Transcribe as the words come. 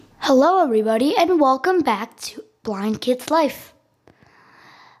Hello, everybody, and welcome back to Blind Kid's Life.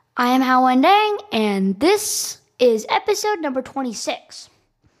 I am Hao Wendang, and this is episode number 26.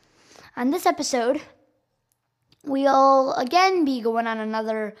 On this episode, we'll again be going on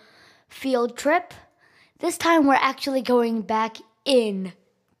another field trip. This time, we're actually going back in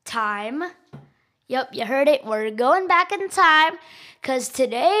time. Yep, you heard it. We're going back in time because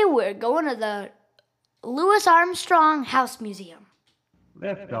today we're going to the Louis Armstrong House Museum.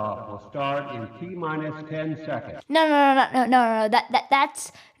 Liftoff will start in T-minus 10 seconds. No.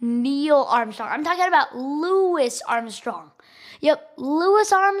 That's Neil Armstrong. I'm talking about Louis Armstrong. Yep,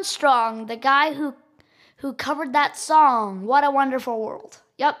 Louis Armstrong, the guy who covered that song, What a Wonderful World.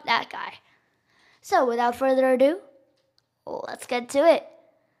 Yep, that guy. So, without further ado, let's get to it.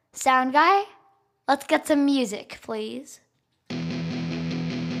 Sound guy, let's get some music, please. I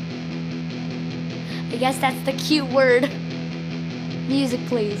guess that's the cute word. Music,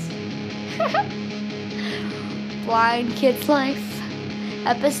 please. Blind Kid's Life,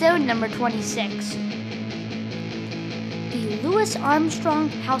 episode number 26. The Louis Armstrong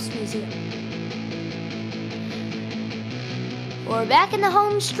House Museum. We're back in the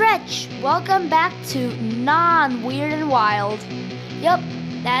home stretch. Welcome back to Non-Weird and Wild. Yep,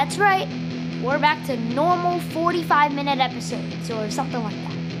 that's right. We're back to normal 45-minute episodes or something like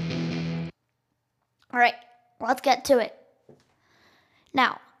that. Alright, let's get to it.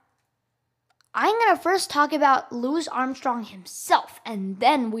 Now, I'm going to first talk about Louis Armstrong himself, and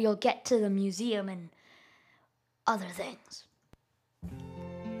then we'll get to the museum and other things.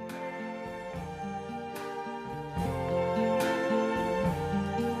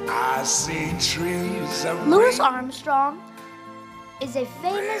 I see trees of Louis Armstrong is a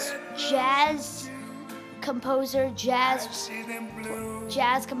famous jazz composer, jazz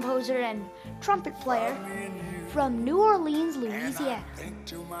composer and trumpet player from New Orleans, Louisiana. think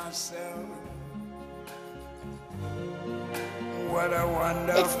to myself, what a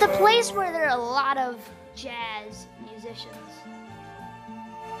wonderful It's the place where there are a lot of jazz musicians.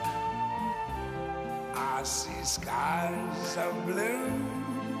 I see skies of blue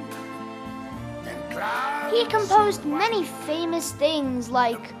and clouds. He composed many famous things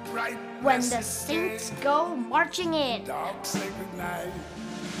like bright When the blessed Saints day, Go Marching In, dark sacred night.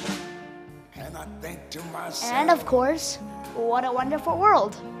 And I think to myself, and of course, What a Wonderful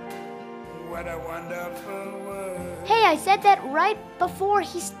World. what a wonderful world. Hey, I said that right before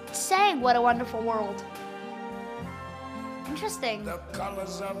he sang What a Wonderful World. Interesting. The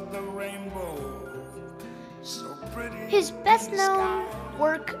colors of the rainbow, so pretty. His best known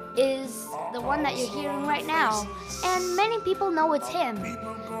work is the one that you're hearing right now, and many people know it's him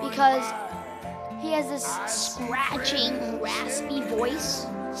because he has this scratching, raspy voice,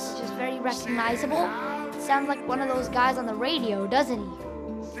 which is very recognizable. Sounds like one of those guys on the radio, doesn't he?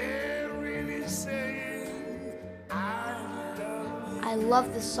 They're really saying, I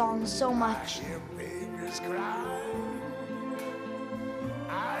love this song so much. hear babies cry.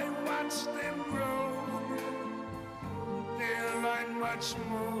 I watch them grow. They'll learn much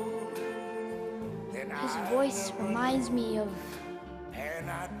more than His I voice ever reminds me of And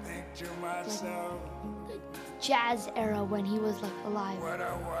I think to myself, the jazz era when he was like alive, what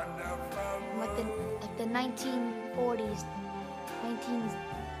a wonderful like the 1940s,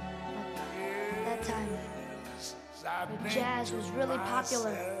 that time. Where jazz was really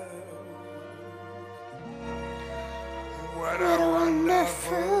popular. What What a a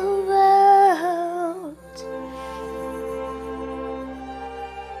wonderful wonderful world.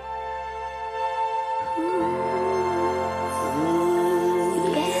 Ooh,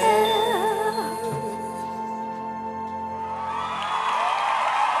 yeah.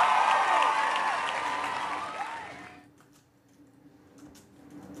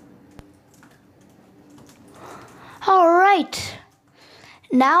 All right.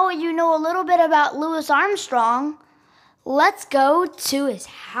 Now you know a little bit about Louis Armstrong. Let's go to his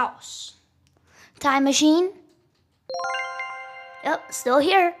house. Time machine. Yep, still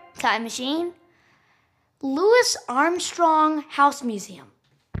here. Time machine. Louis Armstrong House Museum.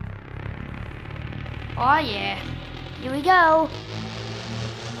 Oh yeah. Here we go.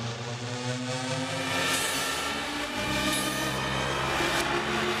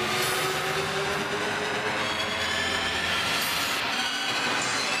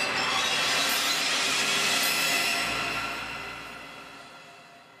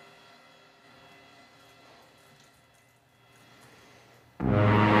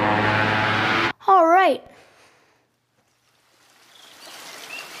 All right.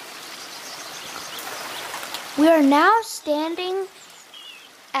 We are now standing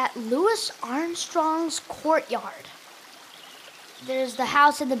at Louis Armstrong's courtyard. there's the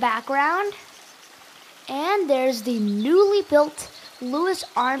house in the background. And there's the newly built Louis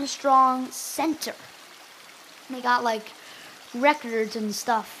Armstrong Center. They got like records and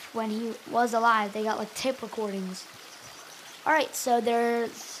stuff when he was alive. They got like tape recordings. Alright, so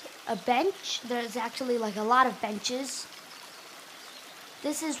there's a bench. There's actually like a lot of benches.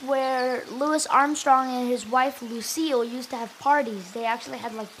 This is where Louis Armstrong and his wife Lucille used to have parties. They actually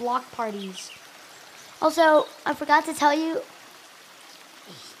had like block parties. Also, I forgot to tell you,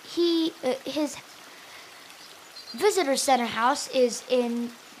 his visitor center house is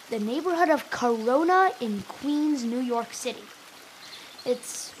in the neighborhood of Corona in Queens, New York City.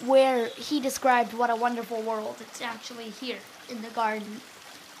 It's where he described what a wonderful world. It's actually here in the garden.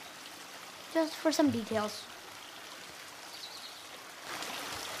 Just for some details.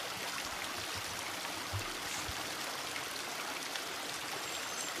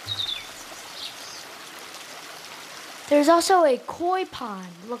 There's also a koi pond.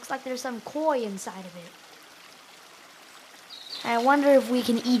 Looks like there's some koi inside of it. I wonder if we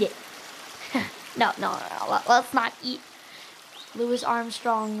can eat it. No, let's not eat Louis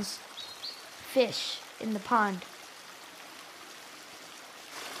Armstrong's fish in the pond.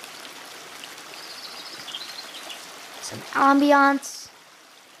 Some ambiance.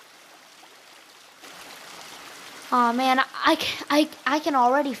 Oh man, I can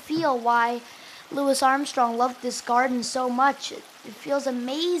already feel why Louis Armstrong loved this garden so much. It feels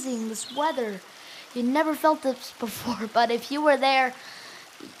amazing, this weather. You never felt this before, but if you were there,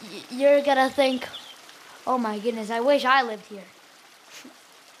 you're gonna think, oh my goodness, I wish I lived here.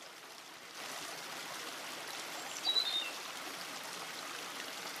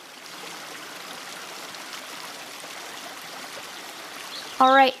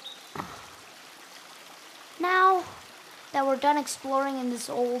 All right. Now that we're done exploring in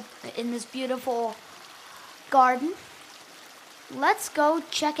this beautiful garden, let's go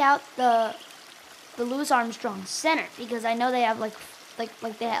check out the Louis Armstrong Center, because I know they have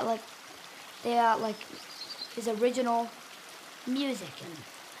they have his original music and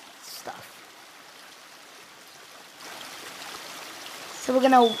stuff.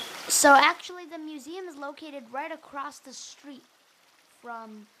 So actually the museum is located right across the street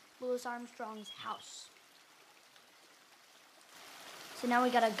from Louis Armstrong's house. So now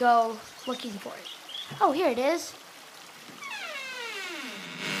we gotta go looking for it. Oh, here it is.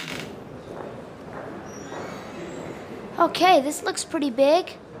 Okay, this looks pretty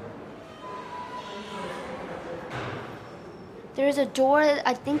big. There's a door,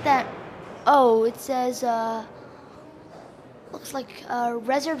 I think that, oh, it says, looks like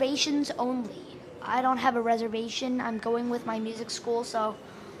reservations only. I don't have a reservation. I'm going with my music school, so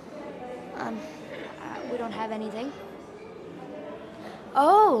we don't have anything.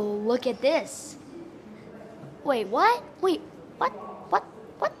 Oh, look at this. Wait, what? Wait, what? What?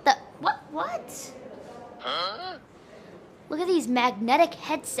 Huh? Look at these magnetic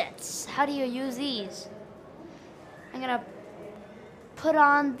headsets. How do you use these? I'm gonna put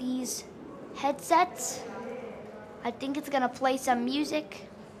on these headsets. I think it's gonna play some music.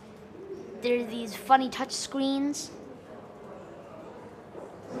 There's these funny touch screens.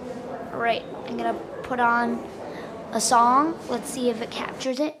 Alright, I'm gonna put on a song. Let's see if it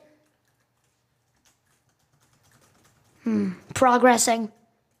captures it.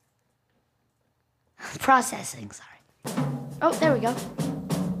 Processing, sorry. Oh, there we go.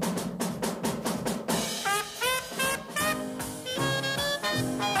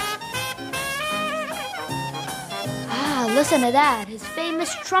 Ah, listen to that, his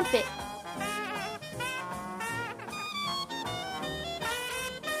famous trumpet.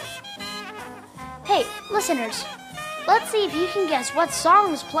 Hey, listeners, let's see if you can guess what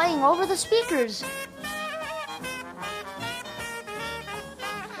song is playing over the speakers.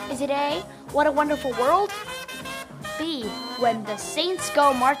 Is it A, What a Wonderful World? B, When the Saints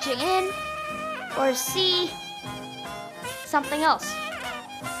Go Marching In? Or C, something else?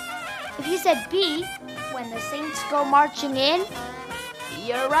 If you said B, When the Saints Go Marching In,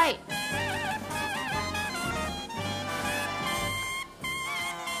 you're right.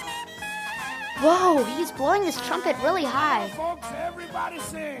 Whoa, he's blowing his trumpet really high. Folks, everybody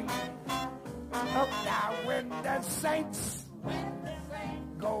sing. Oh. Now when the saints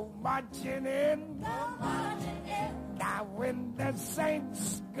go marching in. Now when the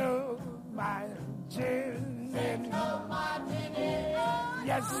saints go marching in.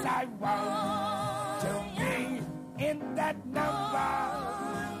 Yes, I want to be in that number.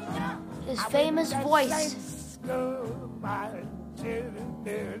 His famous When the voice. saints go marching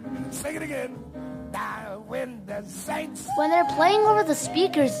in. Sing it again. when the saints When they're playing over the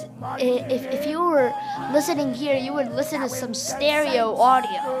speakers, if you were listening here, you would listen to some stereo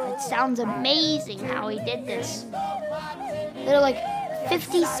audio. It sounds amazing how he did this. There are like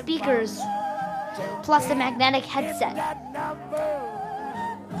 50 speakers plus a magnetic headset.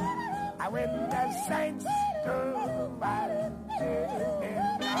 when the saints go marching.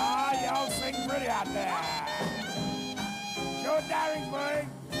 Oh, y'all sing pretty out there. Joe Daringburg.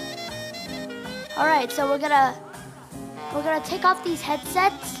 All right, so we're gonna take off these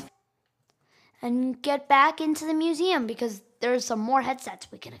headsets and get back into the museum because there's some more headsets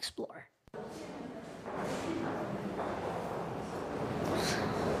we can explore.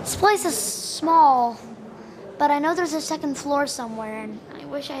 This place is small, but I know there's a second floor somewhere, and I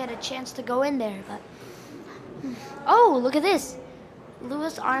wish I had a chance to go in there, but... Oh, look at this!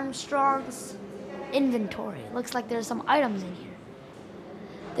 Louis Armstrong's inventory. Looks like there's some items in here.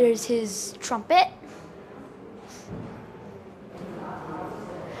 There's his trumpet.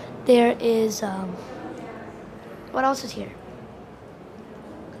 There is, what else is here?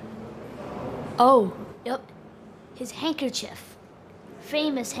 Oh, yep, his handkerchief.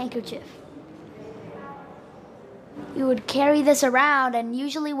 Famous handkerchief. He would carry this around, and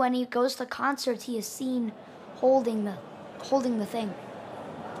usually when he goes to concerts, he is seen holding the thing,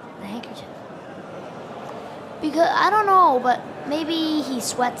 the handkerchief. Because I don't know, but maybe he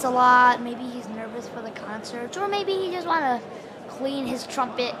sweats a lot. Maybe he's nervous for the concerts, or maybe he just want to clean his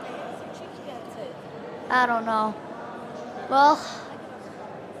trumpet. I don't know. Well,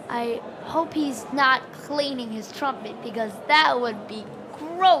 I hope he's not cleaning his trumpet because that would be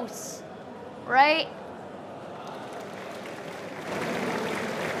gross, right?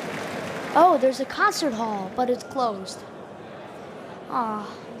 Oh, there's a concert hall, but it's closed. Aw.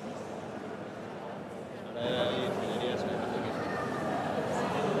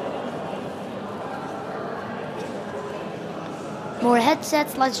 More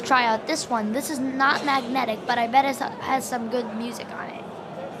headsets. Let's try out this one. This is not magnetic, but I bet it has some good music on it.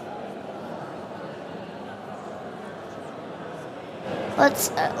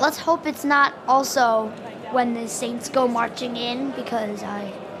 Let's hope it's not also when the Saints go marching in, because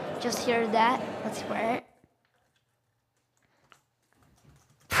I just heard that. Let's wear it.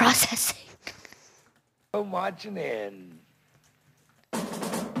 Processing. Go marching in.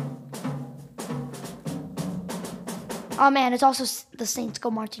 Oh man, it's also the Saints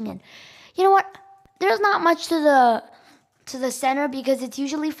go marching in. You know what? There's not much to the center because it's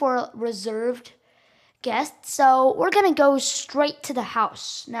usually for reserved guests. So we're gonna go straight to the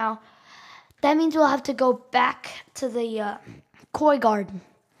house. Now, that means we'll have to go back to the koi garden.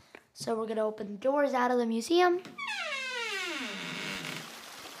 So we're gonna open the doors out of the museum.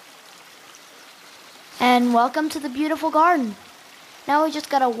 And welcome to the beautiful garden. Now we just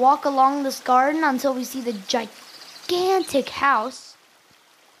gotta walk along this garden until we see the gigantic house.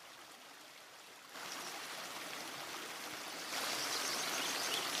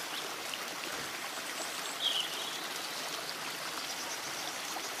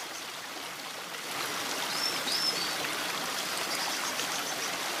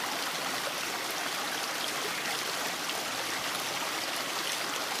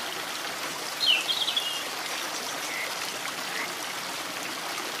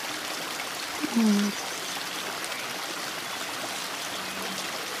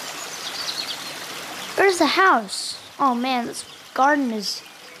 Where's the house? Oh man, this garden is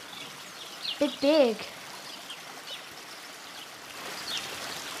a bit big.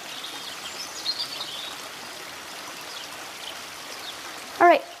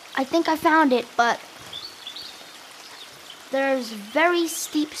 Alright, I think I found it, but there's very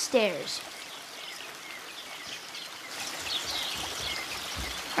steep stairs.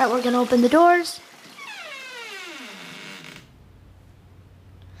 Alright, we're gonna open the doors.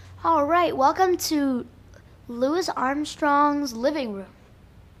 Alright, welcome to Louis Armstrong's living room.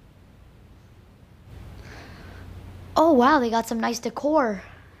 Oh wow, they got some nice decor.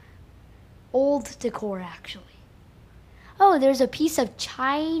 Old decor, actually. Oh, there's a piece of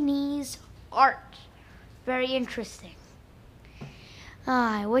Chinese art. Very interesting.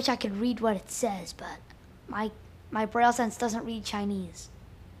 I wish I could read what it says, but my Braille sense doesn't read Chinese.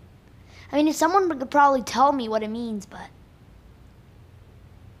 I mean, if someone could probably tell me what it means, but...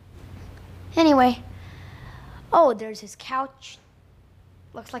 Anyway. Oh, there's his couch.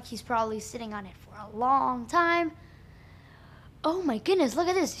 Looks like he's probably sitting on it for a long time. Oh my goodness, look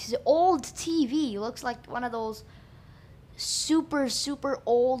at this. His old TV. Looks like one of those super, super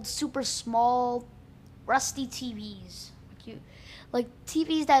old, super small, rusty TVs. Like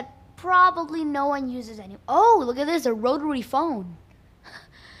TVs that probably no one uses anymore. Oh, look at this, a rotary phone.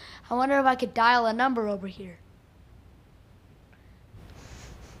 I wonder if I could dial a number over here.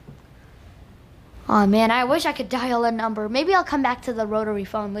 Oh man, I wish I could dial a number. Maybe I'll come back to the rotary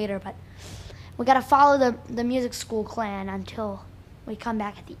phone later, but we gotta follow the music school clan until we come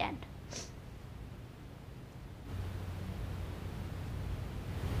back at the end.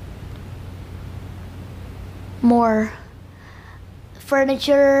 More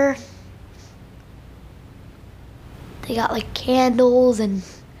furniture. They got like candles and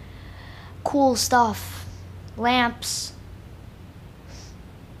cool stuff. Lamps.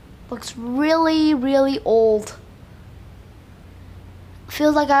 Looks really, really old.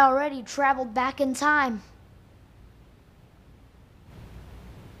 Feels like I already traveled back in time.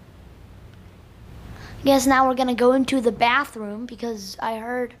 I guess now we're gonna go into the bathroom because I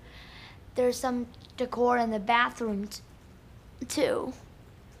heard there's some decor in the bathroom too.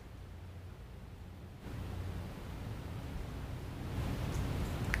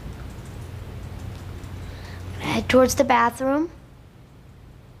 Head towards the bathroom.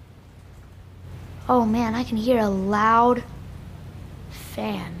 Oh man, I can hear a loud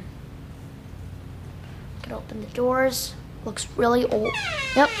fan. Can open the doors. Looks really old.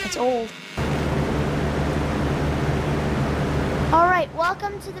 Yep, it's old. All right,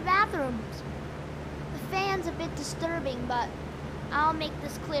 welcome to the bathrooms. The fan's a bit disturbing, but I'll make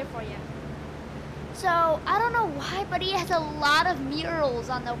this clear for you. So, I don't know why, but he has a lot of murals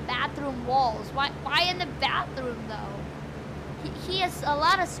on the bathroom walls. Why in the bathroom, though? He has a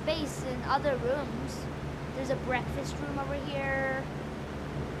lot of space in other rooms. There's a breakfast room over here.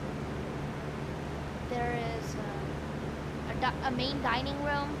 There is a main dining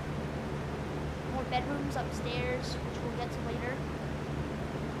room. More bedrooms upstairs, which we'll get to later.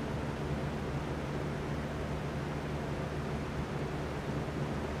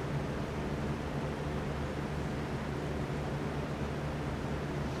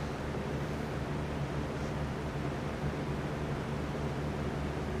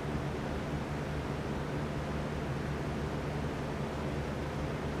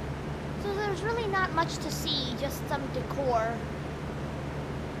 So there's really not much to see, just some decor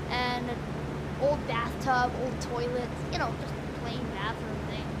and an old bathtub, old toilets, you know, just plain bathroom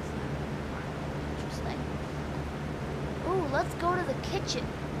things that aren't interesting. Ooh, let's go to the kitchen.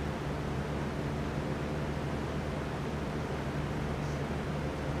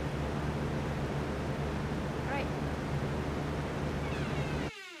 All right.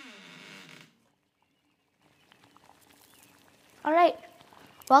 All right.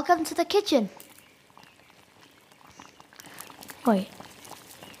 Welcome to the kitchen.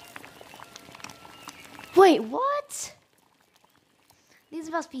 Wait, what? These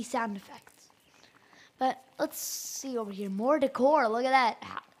must be sound effects. But let's see over here. More decor. Look at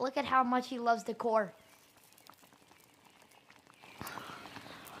that. Look at how much he loves decor.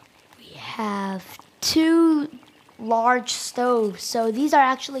 We have 2 large stoves. So these are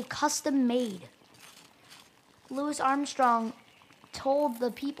actually custom made. Louis Armstrong told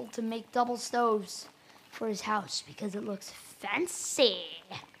the people to make double stoves for his house because it looks fancy.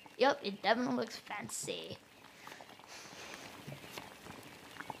 Yep, it definitely looks fancy.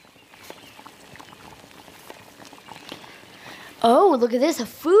 Oh, look at this, a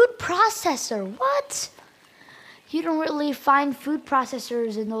food processor. What? You don't really find food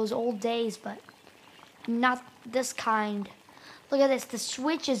processors in those old days, but not this kind. Look at this, the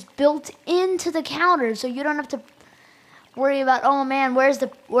switch is built into the counter, so you don't have to worry about, oh man, where's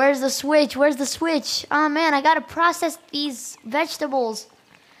the switch? Where's the switch? Oh man, I gotta process these vegetables.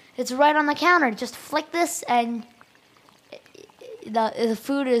 It's right on the counter. Just flick this and the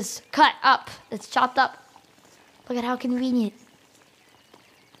food is cut up. It's chopped up. Look at how convenient.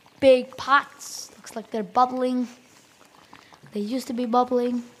 Big pots. Looks like they're bubbling. They used to be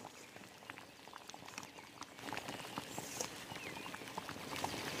bubbling.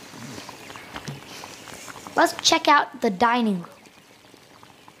 Let's check out the dining room.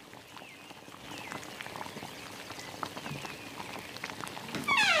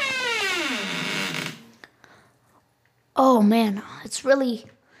 Oh man, it's really,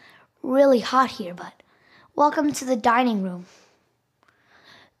 really hot here, but welcome to the dining room.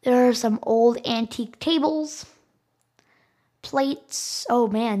 There are some old antique tables, plates. Oh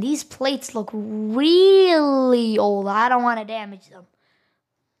man, these plates look really old. I don't want to damage them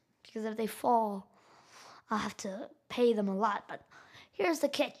because if they fall, I'll have to pay them a lot. But here's the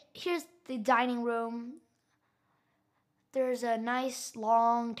kitchen. Here's the dining room. There's a nice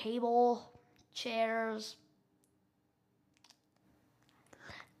long table, chairs.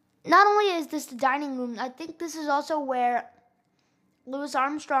 Not only is this the dining room, I think this is also where Louis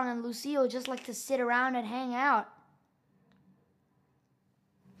Armstrong and Lucille just like to sit around and hang out.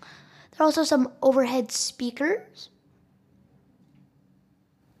 There are also some overhead speakers.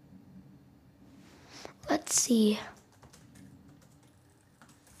 Let's see.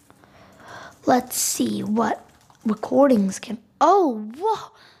 Let's see what recordings can... Oh,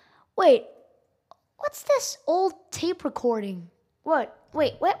 whoa. Wait. What's this old tape recording? What?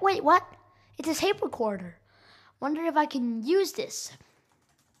 Wait, what? It's a tape recorder. Wonder if I can use this.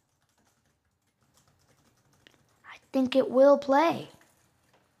 I think it will play.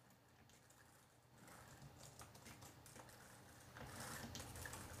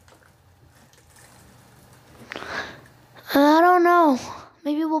 I don't know.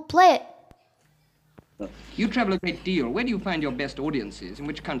 Maybe we'll play it. You travel a great deal. Where do you find your best audiences? In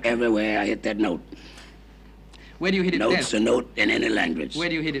which country? Everywhere I hit that note. Where do you hit it best? Note's a note in any language. Where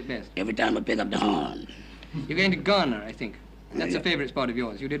do you hit it best? Every time I pick up the horn. You're going to Ghana, I think. That's Yeah. a favorite spot of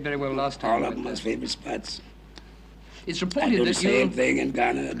yours. You did very well last time. All of but, them are favorite spots. It's I reported do the that same you... thing in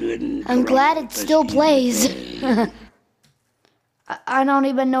Ghana. I do it in I'm Toronto. glad it First still year. plays. I don't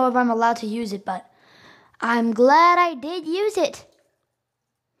even know if I'm allowed to use it, but I'm glad I did use it.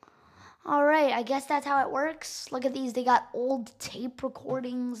 All right, I guess that's how it works. Look at these. They got old tape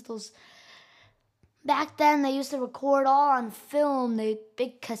recordings. Those back then they used to record all on film. They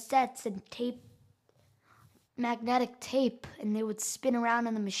big cassettes and tape, magnetic tape, and they would spin around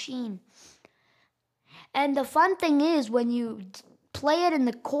in the machine. And the fun thing is when you play it in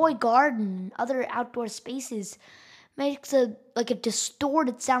the koi garden, other outdoor spaces, makes a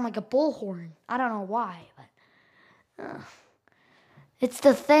distorted sound like a bullhorn. I don't know why, but it's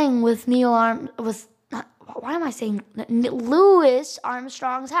the thing with Louis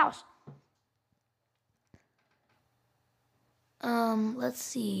Armstrong's house. Let's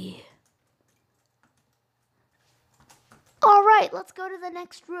see. All right, let's go to the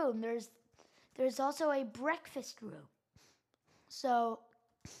next room. There's also a breakfast room. So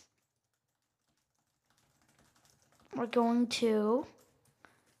we're going to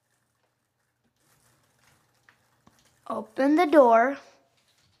open the door.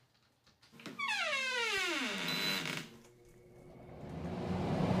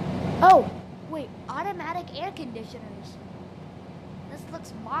 Oh, wait, automatic air conditioners. This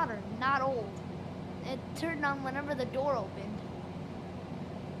looks modern, not old. It turned on whenever the door opened.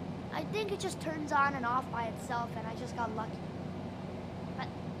 I think it just turns on and off by itself, and I just got lucky. But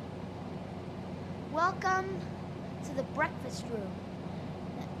welcome to the breakfast room.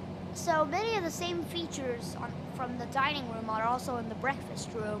 So many of the same features from the dining room are also in the breakfast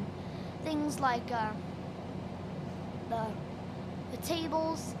room. Things like the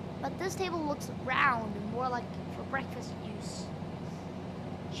tables, but this table looks round and more like for breakfast use.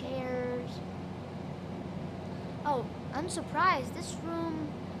 Chairs. Oh, I'm surprised. This room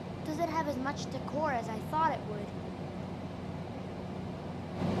doesn't have as much decor as I thought it would.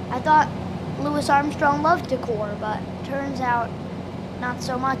 I thought Louis Armstrong loved decor, but turns out not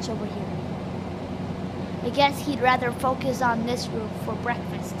so much over here. I guess he'd rather focus on this room for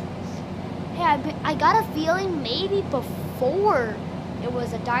breakfast. Hey, I got a feeling maybe before it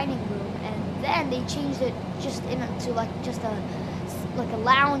was a dining room, and then they changed it just into like a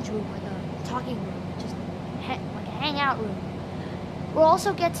lounge room, like a talking room, just like a hangout room. We'll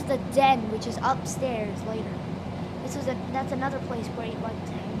also get to the den, which is upstairs later. That's another place where you'd like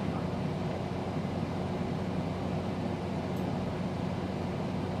to hang out.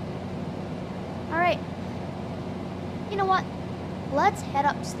 All right. You know what? Let's head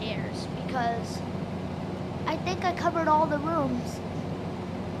upstairs because I think I covered all the rooms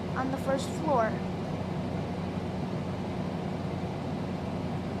on the first floor.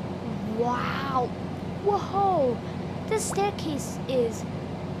 Wow. Whoa. This staircase is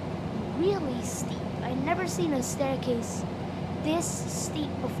really steep. I've never seen a staircase this steep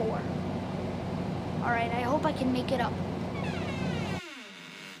before. Alright, I hope I can make it up.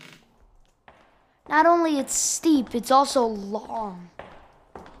 Not only it's steep, it's also long.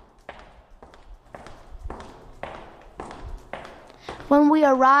 When we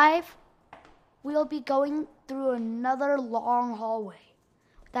arrive, we'll be going through another long hallway.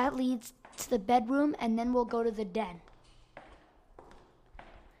 That leads to the bedroom, and then we'll go to the den.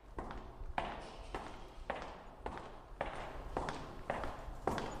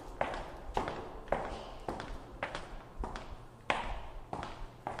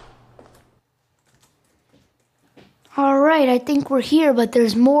 All right, I think we're here, but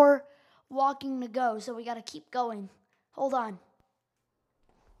there's more walking to go, so we gotta keep going. Hold on.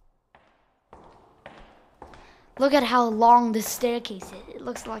 Look at how long this staircase is. It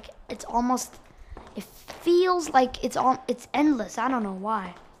looks like it feels like it's endless. I don't know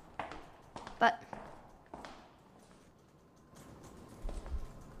why. But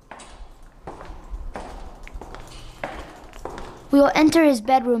We will enter his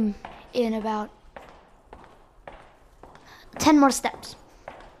bedroom in about 10 more steps.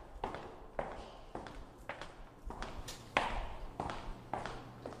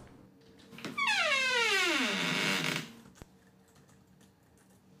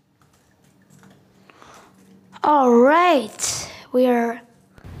 All right, we are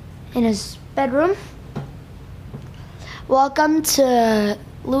in his bedroom. Welcome to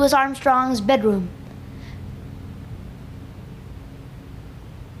Louis Armstrong's bedroom.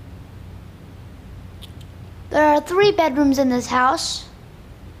 There are 3 bedrooms in this house.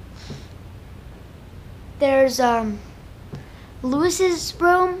 There's Louis's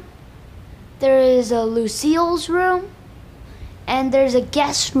room, there is a Lucille's room, and there's a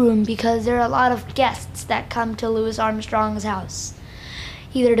guest room because there are a lot of guests that come to Louis Armstrong's house.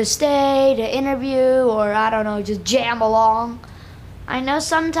 Either to stay, to interview, or I don't know, just jam along. I know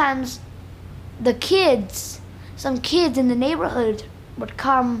sometimes some kids in the neighborhood would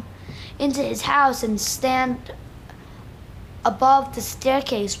come into his house and stand above the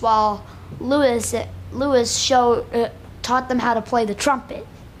staircase while Louis taught them how to play the trumpet.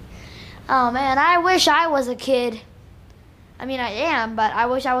 Oh man, I wish I was a kid. I mean, I am, but I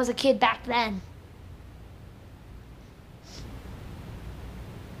wish I was a kid back then.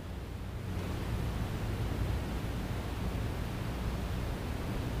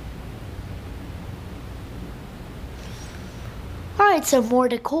 Alright, some more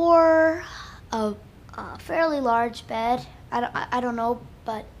decor, a fairly large bed. I don't know,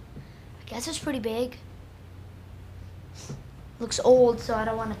 but I guess it's pretty big. Looks old, so I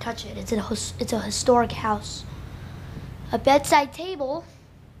don't want to touch it. It's a historic house. A bedside table.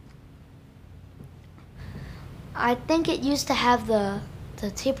 I think it used to have the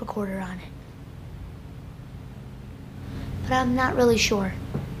tape recorder on it, but I'm not really sure.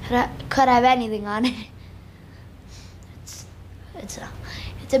 Could have anything on it. It's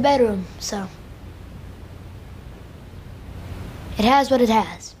a bedroom, so it has what it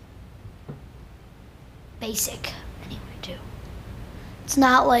has. Basic, anyway, too. It's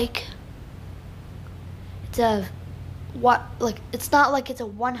not like it's a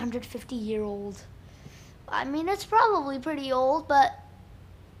 150-year-old. I mean, it's probably pretty old, but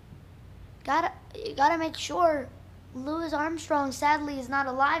you gotta make sure Louis Armstrong sadly is not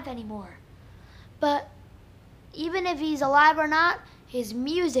alive anymore. But even if he's alive or not, his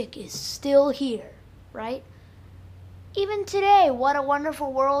music is still here, right? Even today, What a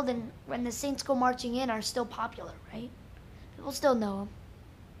Wonderful World and When the Saints Go Marching In are still popular, right? People still know him.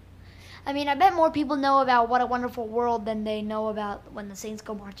 I mean, I bet more people know about What a Wonderful World than they know about When the Saints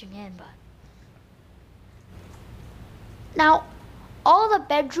Go Marching In, but... Now, all the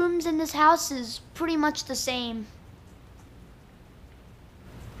bedrooms in this house is pretty much the same.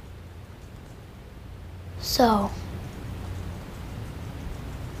 So,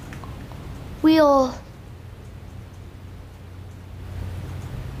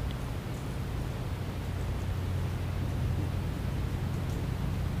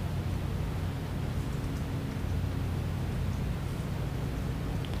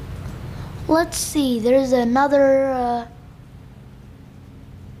 let's see, there's another,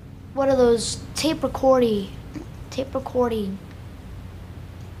 what are those tape recording.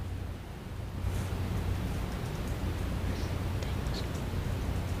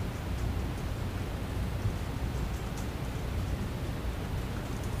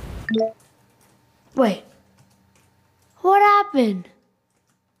 Wait, what happened?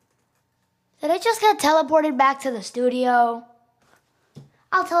 Did I just get teleported back to the studio?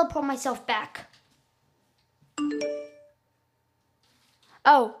 I'll teleport myself back.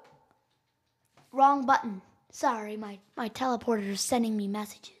 Oh, wrong button. Sorry, my teleporter is sending me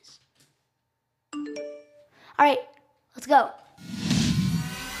messages. All right, let's go.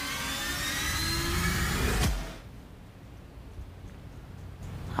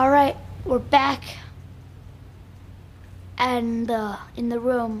 All right, we're back and in the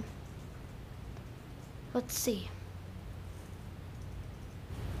room. Let's see.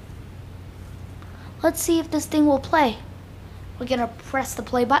 Let's see if this thing will play. We're gonna press the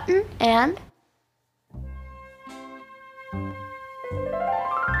play button and...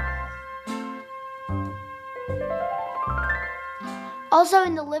 Also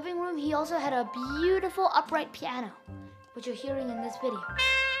in the living room, he also had a beautiful upright piano, which you're hearing in this video.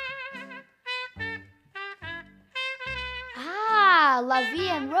 Ah, La Vie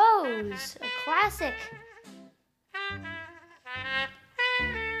en Rose, a classic.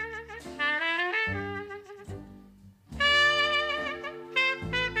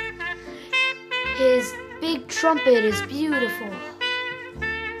 His big trumpet is beautiful.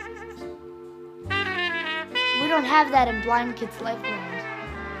 We don't have that in Blind Kids Lifeland.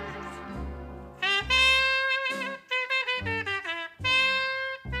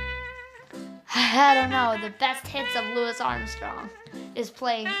 I don't know. The best hits of Louis Armstrong is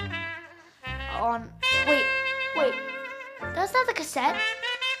playing on. Wait. That's not the cassette.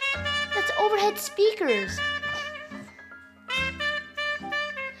 That's overhead speakers.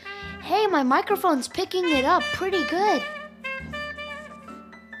 Hey, my microphone's picking it up pretty good.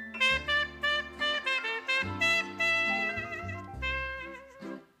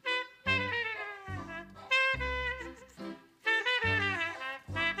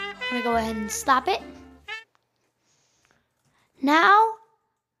 I'm gonna go ahead and stop it. Now,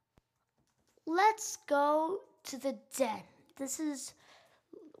 let's go to the den. This is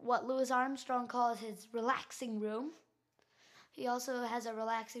what Louis Armstrong calls his relaxing room. He also has a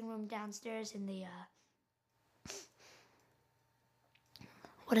relaxing room downstairs in the,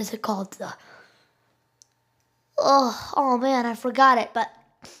 what is it called? Oh man, I forgot it, but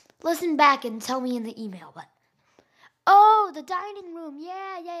listen back and tell me in the email. But oh, the dining room.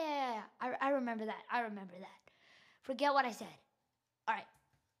 Yeah. I remember that. Forget what I said. All right,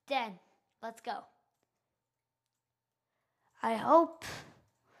 den. Let's go. I hope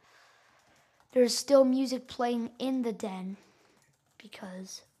there's still music playing in the den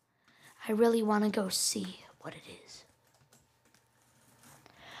because I really want to go see what it is.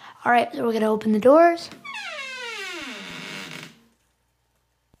 All right, so we're going to open the doors.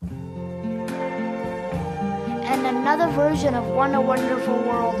 And another version of What a Wonderful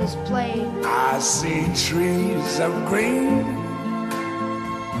World is playing. I see trees of green,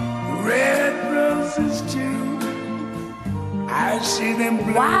 red roses too. I see them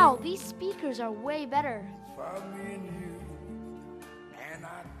bloom. Wow, these speakers are way better. For me and you, and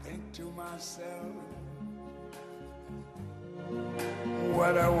I think to myself,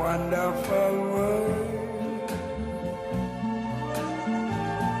 what a wonderful world.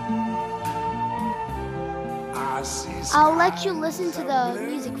 I see I'll let you listen to the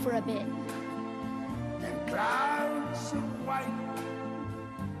music for a bit. and clouds of white,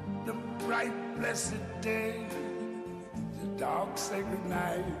 the bright blessed day, the dark sacred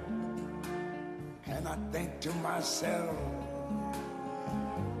night, and I think to myself,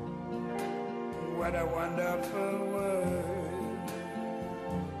 what a wonderful world.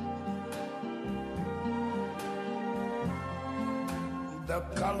 The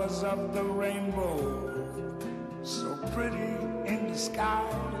colors of the rainbow, so pretty in the sky,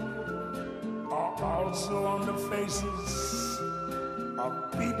 are also on the faces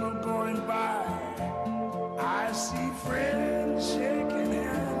of people going by. I see friends shaking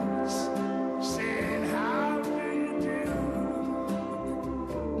hands, saying, how do you do?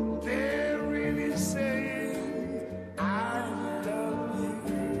 They're really saying, I love you.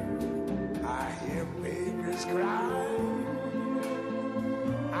 I hear babies cry,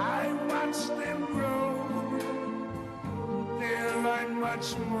 I watch them grow. They'll learn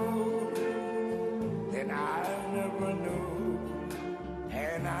much more than I never knew.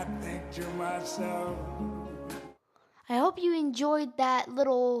 And I think to myself, I hope you enjoyed that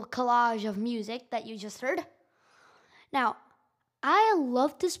little collage of music that you just heard. Now, I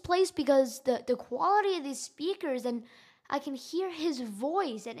love this place because the quality of these speakers, and I can hear his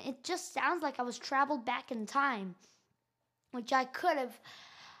voice, and it just sounds like I was traveled back in time, which I could have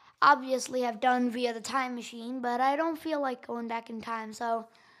obviously have done via the time machine, but I don't feel like going back in time. So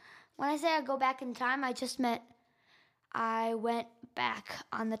when I say I go back in time, I just meant I went back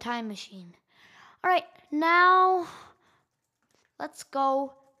on the time machine. All right, now let's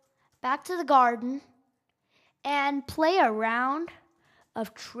go back to the garden and play a round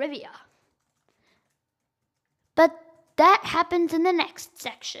of trivia. But that happens in the next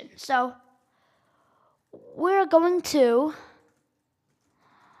section. So we're going to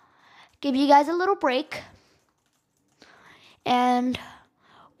give you guys a little break, and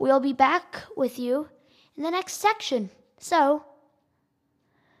we'll be back with you in the next section. So,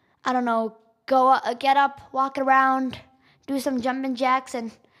 I don't know, get up, walk around, do some jumping jacks,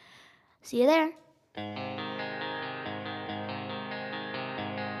 and see you there.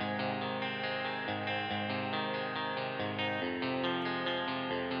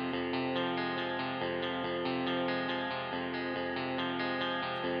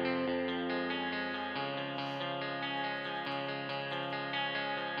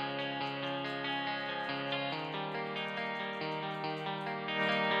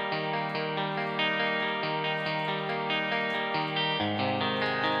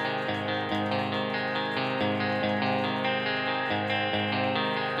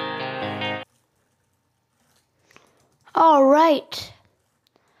 All right,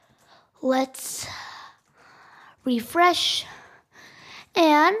 let's refresh,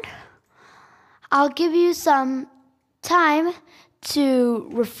 and I'll give you some time to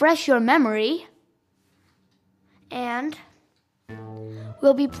refresh your memory, and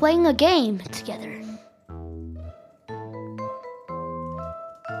we'll be playing a game together.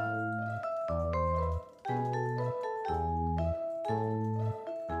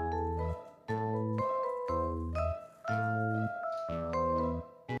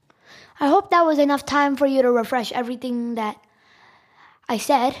 I hope that was enough time for you to refresh everything that I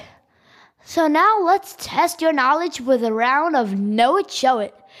said. So now let's test your knowledge with a round of Know It, Show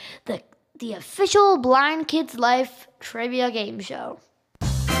It, the official Blind Kids Life trivia game show.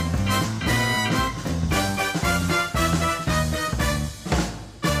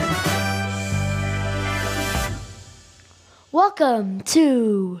 Welcome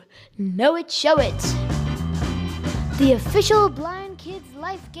to Know It, Show It, the official Blind Kids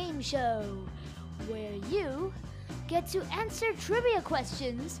Life game show, where you get to answer trivia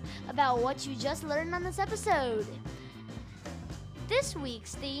questions about what you just learned on this episode. This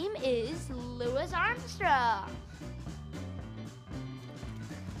week's theme is Louis Armstrong.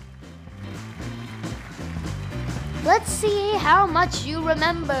 Let's see how much you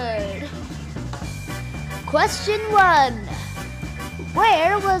remembered. Question 1.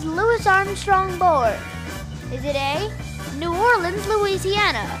 Where was Louis Armstrong born? Is it A, New Orleans,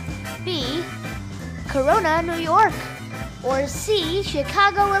 Louisiana, B, Corona, New York, or C,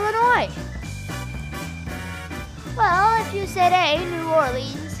 Chicago, Illinois? Well, if you said A, New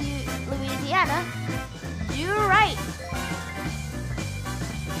Orleans, Louisiana, you're right.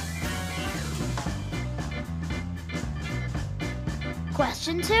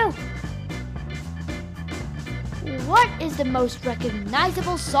 Question 2. What is the most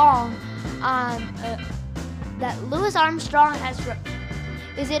recognizable song that Louis Armstrong has written?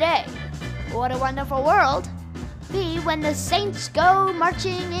 Is it A, What a Wonderful World, B, When the Saints Go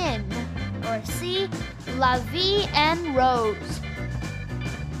Marching In, or C, La Vie en Rose?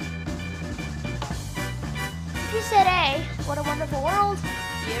 If you said A, What a Wonderful World,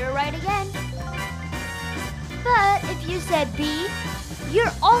 you're right again. But if you said B,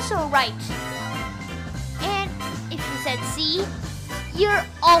 you're also right. And if you said C, you're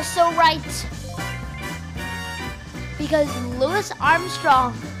also right. Because Louis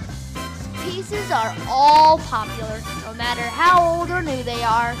Armstrong's pieces are all popular, no matter how old or new they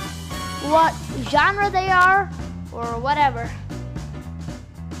are, what genre they are, or whatever.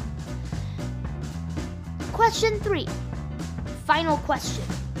 Question 3. Final question.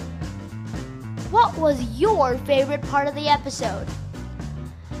 What was your favorite part of the episode?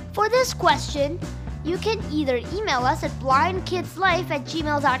 For this question, you can either email us at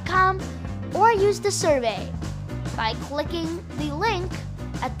blindkidslife@gmail.com or use the survey by clicking the link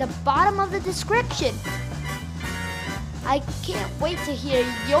at the bottom of the description. I can't wait to hear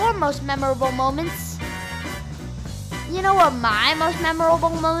your most memorable moments. You know what my most memorable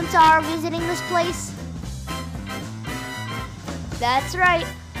moments are visiting this place? That's right.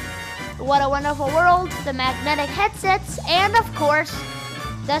 What a Wonderful World, the magnetic headsets, and of course,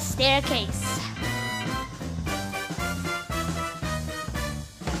 the staircase.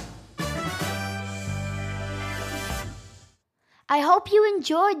 I hope you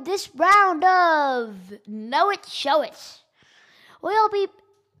enjoyed this round of Know It, Show It. We'll be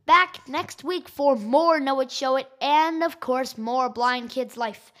back next week for more Know It, Show It, and of course more Blind Kids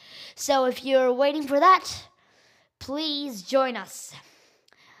Life. So if you're waiting for that, please join us.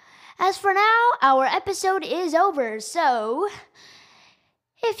 As for now, our episode is over, so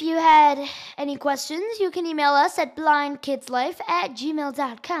if you had any questions, you can email us at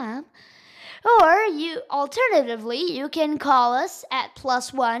blindkidslife@gmail.com. Or alternatively, you can call us at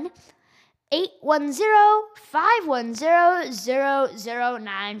 +1 810 510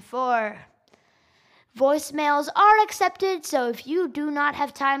 0094. Voicemails are accepted, so if you do not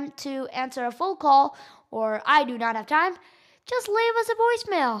have time to answer a full call, or I do not have time, just leave us a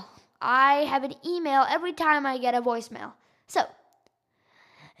voicemail. I have an email every time I get a voicemail. So,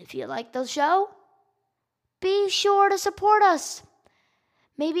 if you like the show, be sure to support us.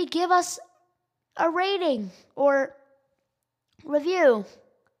 Maybe give us a rating or review,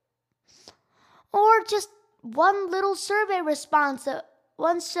 or just one little survey response. A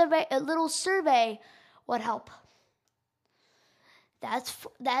little survey would help. That's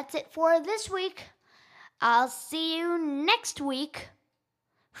it for this week. I'll see you next week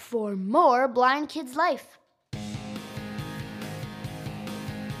for more Blind Kids Life.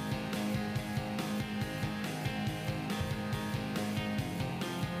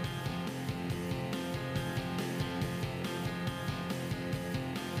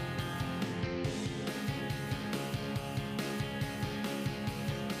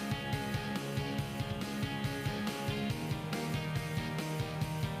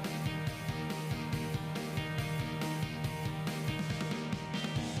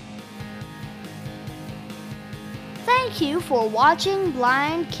 Thank you for watching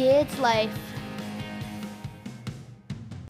Blind Kids Life.